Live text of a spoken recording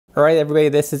Alright everybody,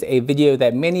 this is a video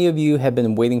that many of you have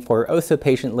been waiting for oh so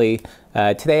patiently.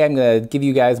 Today I'm going to give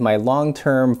you guys my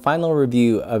long-term final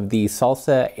review of the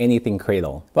Salsa Anything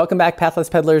Cradle. Welcome back Pathless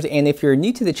Peddlers, and if you're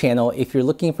new to the channel, if you're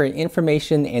looking for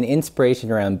information and inspiration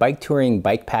around bike touring,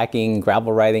 bike packing,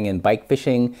 gravel riding, and bike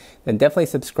fishing, then definitely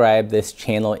subscribe. This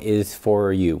channel is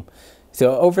for you.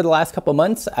 So over the last couple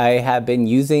months, I have been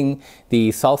using the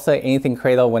Salsa Anything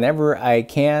Cradle whenever I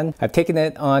can. I've taken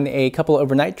it on a couple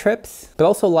overnight trips, but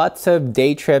also lots of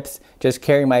day trips, just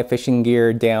carrying my fishing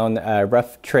gear down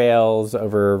rough trails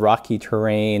over rocky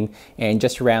terrain and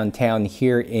just around town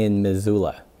here in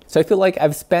Missoula. So I feel like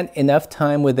I've spent enough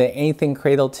time with the Anything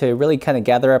Cradle to really kind of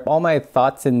gather up all my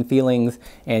thoughts and feelings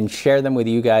and share them with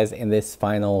you guys in this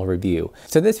final review.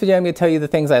 So in this video, I'm going to tell you the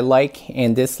things I like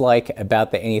and dislike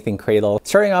about the Anything Cradle.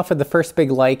 Starting off with the first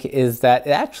big like is that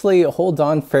it actually holds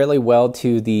on fairly well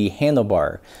to the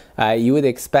handlebar. You would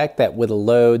expect that with a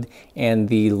load and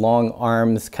the long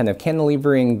arms kind of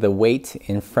cantilevering the weight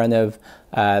in front of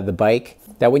the bike,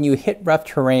 that when you hit rough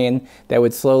terrain, that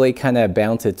would slowly kind of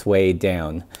bounce its way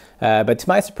down. But to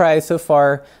my surprise so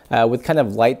far, with kind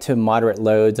of light to moderate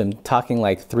loads, I'm talking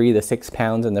like 3 to 6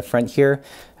 pounds in the front here,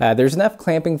 there's enough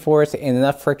clamping force and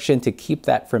enough friction to keep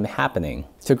that from happening.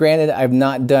 So granted, I've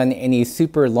not done any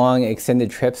super long extended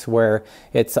trips where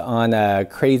it's on a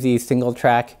crazy single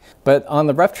track, but on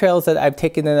the rough trails that I've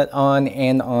taken it on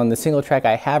and on the single track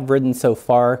I have ridden so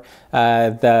far,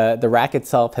 the rack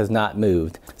itself has not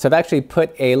moved. So I've actually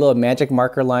put a little magic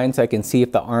marker line so I can see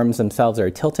if the arms themselves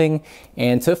are tilting,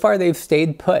 and so far they've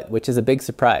stayed put, which is a big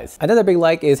surprise. Another big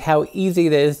like is how easy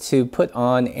it is to put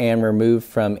on and remove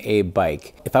from a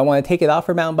bike. If I want to take it off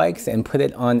our mountain bikes and put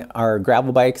it on our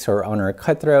gravel bikes or on our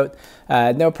cutthroat,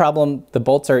 no problem. The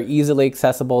bolts are easily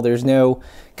accessible. There's no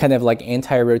kind of like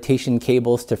anti-rotation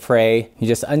cables to fray. You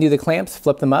just undo the clamps,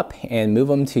 flip them up, and move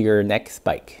them to your next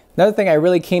bike. Another thing I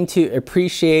really came to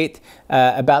appreciate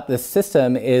about this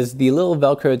system is the little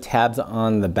Velcro tabs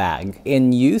on the bag.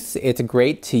 In use, it's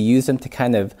great to use them to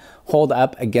kind of hold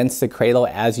up against the cradle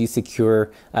as you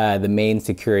secure the main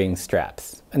securing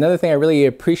straps. Another thing I really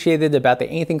appreciated about the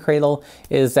Anything Cradle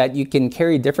is that you can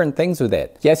carry different things with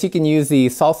it. Yes, you can use the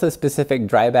Salsa specific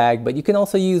dry bag, but you can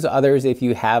also use others if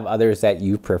you have others that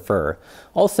you prefer.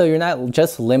 Also, you're not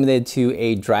just limited to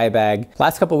a dry bag.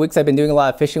 Last couple of weeks I've been doing a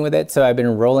lot of fishing with it, so I've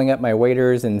been rolling up my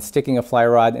waders and sticking a fly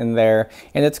rod in there,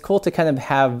 and it's cool to kind of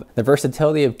have the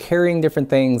versatility of carrying different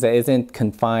things that isn't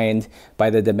confined by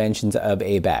the dimensions of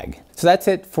a bag. So that's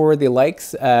it for the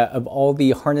likes of all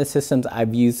the harness systems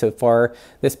I've used so far.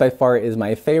 This by far is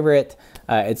my favorite.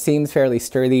 It seems fairly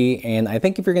sturdy, and I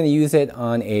think if you're going to use it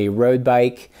on a road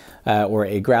bike or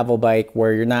a gravel bike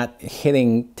where you're not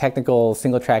hitting technical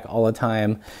single track all the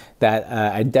time, that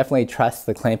I definitely trust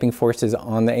the clamping forces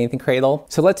on the Anything Cradle.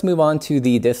 So let's move on to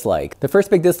the dislike. The first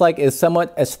big dislike is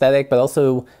somewhat aesthetic, but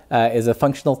also is a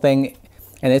functional thing.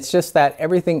 And it's just that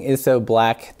everything is so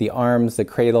black, the arms, the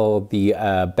cradle, the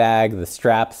bag, the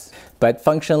straps. But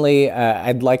functionally,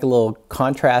 I'd like a little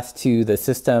contrast to the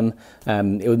system.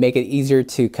 It would make it easier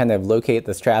to kind of locate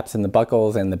the straps and the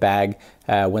buckles and the bag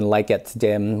when light gets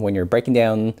dim, when you're breaking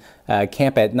down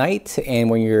camp at night,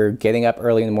 and when you're getting up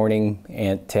early in the morning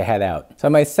and to head out. So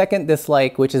my second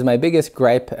dislike, which is my biggest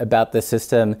gripe about the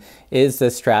system, is the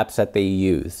straps that they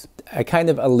use. I kind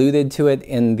of alluded to it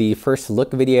in the first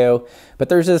look video, but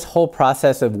there's this whole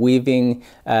process of weaving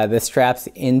the straps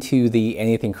into the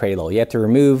Anything Cradle. You have to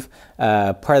remove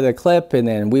part of the clip and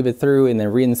then weave it through and then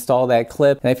reinstall that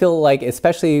clip. And I feel like,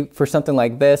 especially for something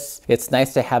like this, it's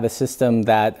nice to have a system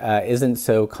that isn't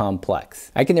so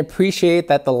complex. I can appreciate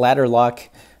that the ladder lock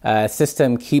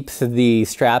system keeps the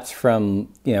straps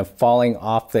from, falling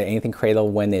off the Anything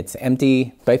Cradle when it's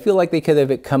empty, but I feel like they could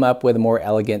have come up with a more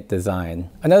elegant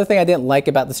design. Another thing I didn't like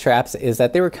about the straps is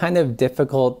that they were kind of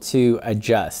difficult to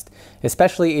adjust,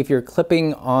 especially if you're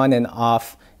clipping on and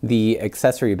off the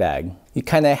accessory bag. You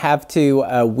kind of have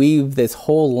to weave this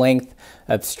whole length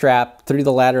of strap through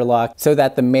the ladder lock so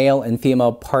that the male and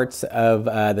female parts of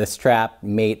the strap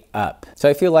mate up. So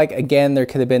I feel like, again, there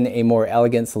could have been a more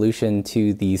elegant solution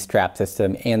to the strap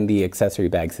system and the accessory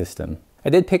bag system. I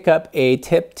did pick up a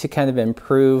tip to kind of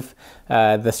improve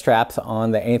the straps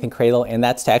on the Anything Cradle, and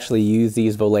that's to actually use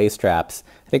these volet straps.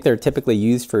 I think they're typically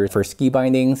used for ski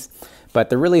bindings, but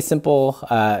they're really simple,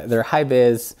 they're high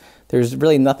vis. There's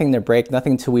really nothing to break,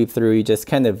 nothing to weave through. You just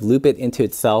kind of loop it into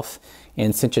itself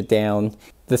and cinch it down.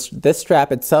 This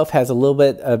strap itself has a little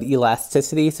bit of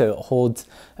elasticity, so it holds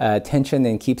tension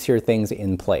and keeps your things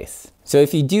in place. So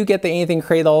if you do get the Anything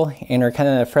Cradle and are kind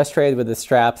of frustrated with the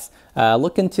straps,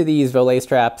 look into these Volet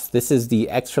straps. This is the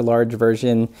extra large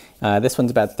version. This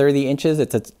one's about 30 inches.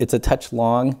 It's a touch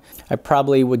long. I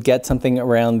probably would get something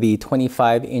around the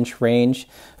 25-inch range.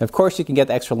 Of course, you can get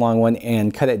the extra long one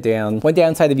and cut it down. One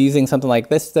downside of using something like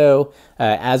this though,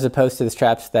 as opposed to the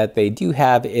straps that they do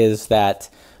have, is that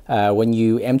when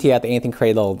you empty out the Anything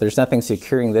Cradle, there's nothing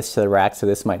securing this to the rack, so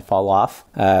this might fall off.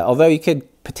 Although you could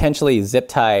potentially zip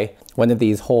tie one of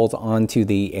these holes onto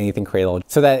the Anything Cradle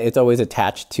so that it's always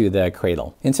attached to the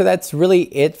cradle. And so that's really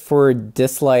it for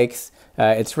dislikes.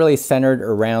 It's really centered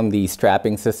around the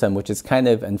strapping system, which is kind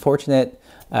of unfortunate.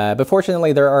 But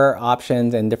fortunately, there are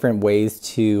options and different ways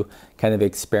to kind of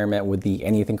experiment with the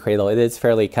Anything Cradle. It is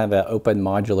fairly kind of an open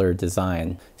modular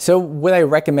design. So would I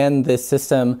recommend this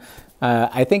system?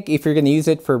 I think if you're going to use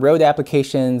it for road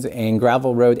applications and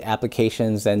gravel road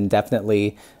applications, then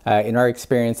definitely, in our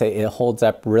experience, it holds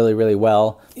up really, really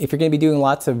well. If you're going to be doing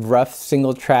lots of rough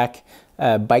single track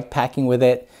bike packing with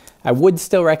it, I would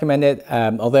still recommend it,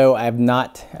 although I have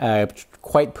not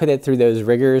quite put it through those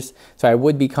rigors. So I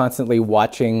would be constantly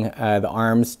watching the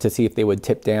arms to see if they would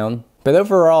tip down. But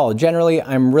overall, generally,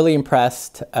 I'm really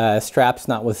impressed, straps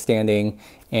notwithstanding,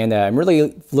 and I'm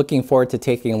really looking forward to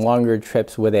taking longer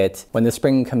trips with it when the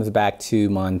spring comes back to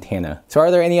Montana. So are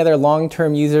there any other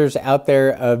long-term users out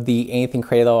there of the Anything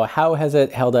Cradle? How has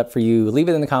it held up for you? Leave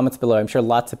it in the comments below. I'm sure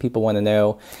lots of people want to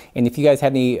know. And if you guys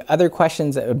have any other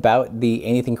questions about the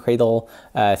Anything Cradle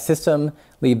system,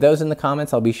 leave those in the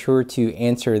comments. I'll be sure to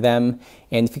answer them.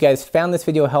 And if you guys found this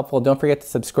video helpful, don't forget to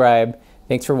subscribe.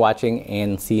 Thanks for watching,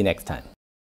 and see you next time.